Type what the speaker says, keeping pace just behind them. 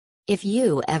If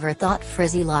you ever thought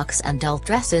frizzy locks and dull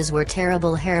tresses were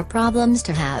terrible hair problems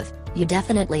to have, you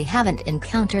definitely haven't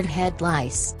encountered head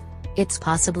lice. It's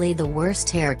possibly the worst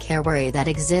hair care worry that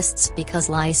exists because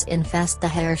lice infest the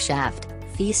hair shaft,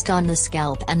 feast on the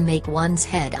scalp and make one's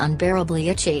head unbearably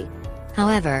itchy.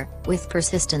 However, with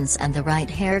persistence and the right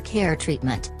hair care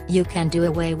treatment, you can do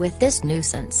away with this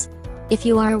nuisance. If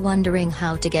you are wondering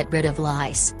how to get rid of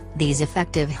lice, these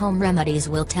effective home remedies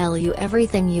will tell you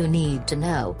everything you need to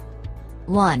know.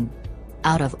 1.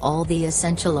 Out of all the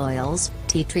essential oils,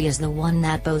 tea tree is the one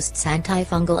that boasts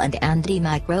antifungal and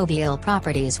antimicrobial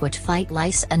properties which fight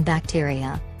lice and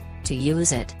bacteria. To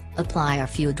use it, apply a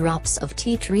few drops of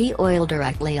tea tree oil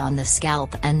directly on the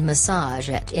scalp and massage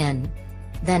it in.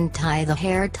 Then tie the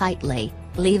hair tightly,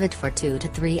 leave it for 2 to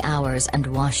 3 hours and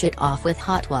wash it off with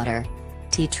hot water.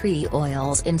 Tea tree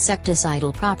oil's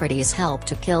insecticidal properties help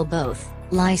to kill both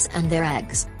lice and their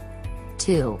eggs.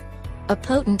 2. A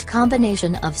potent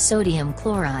combination of sodium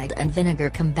chloride and vinegar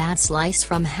combats lice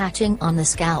from hatching on the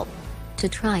scalp. To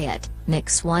try it,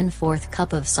 mix 1/4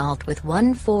 cup of salt with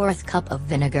 1/4 cup of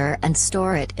vinegar and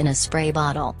store it in a spray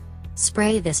bottle.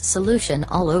 Spray this solution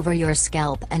all over your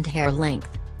scalp and hair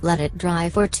length, let it dry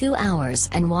for 2 hours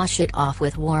and wash it off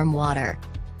with warm water.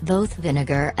 Both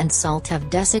vinegar and salt have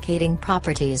desiccating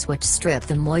properties which strip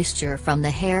the moisture from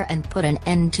the hair and put an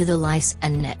end to the lice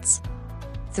and nits.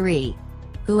 3.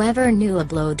 Whoever knew a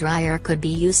blow dryer could be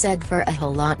used for a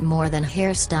whole lot more than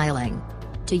hair styling.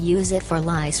 To use it for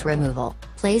lice removal,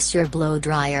 place your blow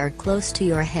dryer close to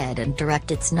your head and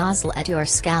direct its nozzle at your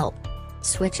scalp.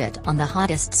 Switch it on the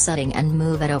hottest setting and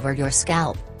move it over your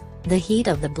scalp. The heat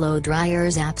of the blow dryer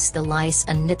zaps the lice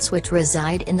and nits which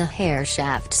reside in the hair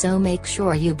shaft, so make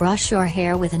sure you brush your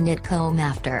hair with a nit comb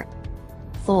after.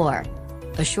 4.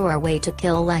 A sure way to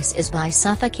kill lice is by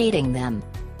suffocating them.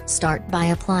 Start by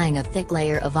applying a thick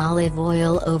layer of olive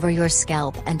oil over your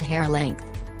scalp and hair length.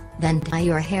 Then tie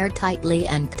your hair tightly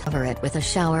and cover it with a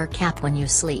shower cap when you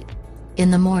sleep.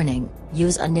 In the morning,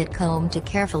 use a nit comb to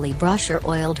carefully brush your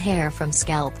oiled hair from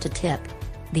scalp to tip.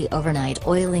 The overnight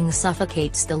oiling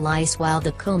suffocates the lice while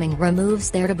the combing removes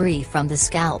their debris from the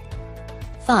scalp.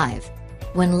 5.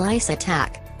 When lice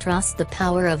attack, trust the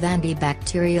power of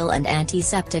antibacterial and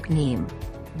antiseptic neem.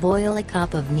 Boil a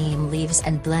cup of neem leaves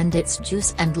and blend its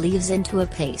juice and leaves into a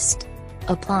paste.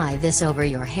 Apply this over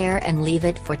your hair and leave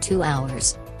it for 2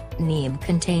 hours. Neem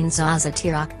contains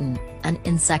azadirachtin, an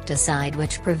insecticide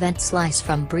which prevents lice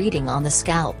from breeding on the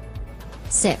scalp.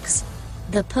 6.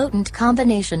 The potent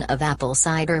combination of apple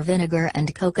cider vinegar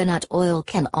and coconut oil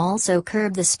can also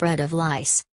curb the spread of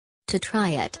lice. To try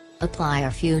it, apply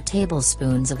a few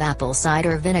tablespoons of apple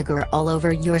cider vinegar all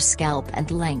over your scalp and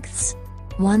lengths.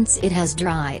 Once it has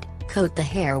dried, coat the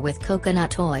hair with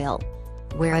coconut oil.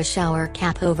 Wear a shower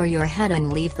cap over your head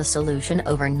and leave the solution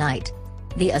overnight.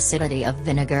 The acidity of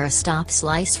vinegar stops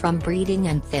lice from breeding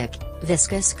and thick,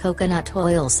 viscous coconut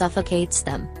oil suffocates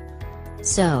them.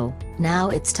 So, now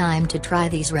it's time to try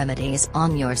these remedies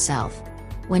on yourself.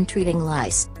 When treating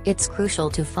lice, it's crucial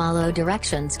to follow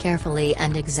directions carefully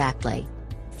and exactly.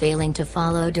 Failing to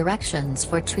follow directions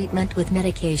for treatment with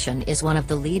medication is one of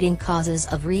the leading causes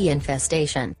of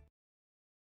reinfestation.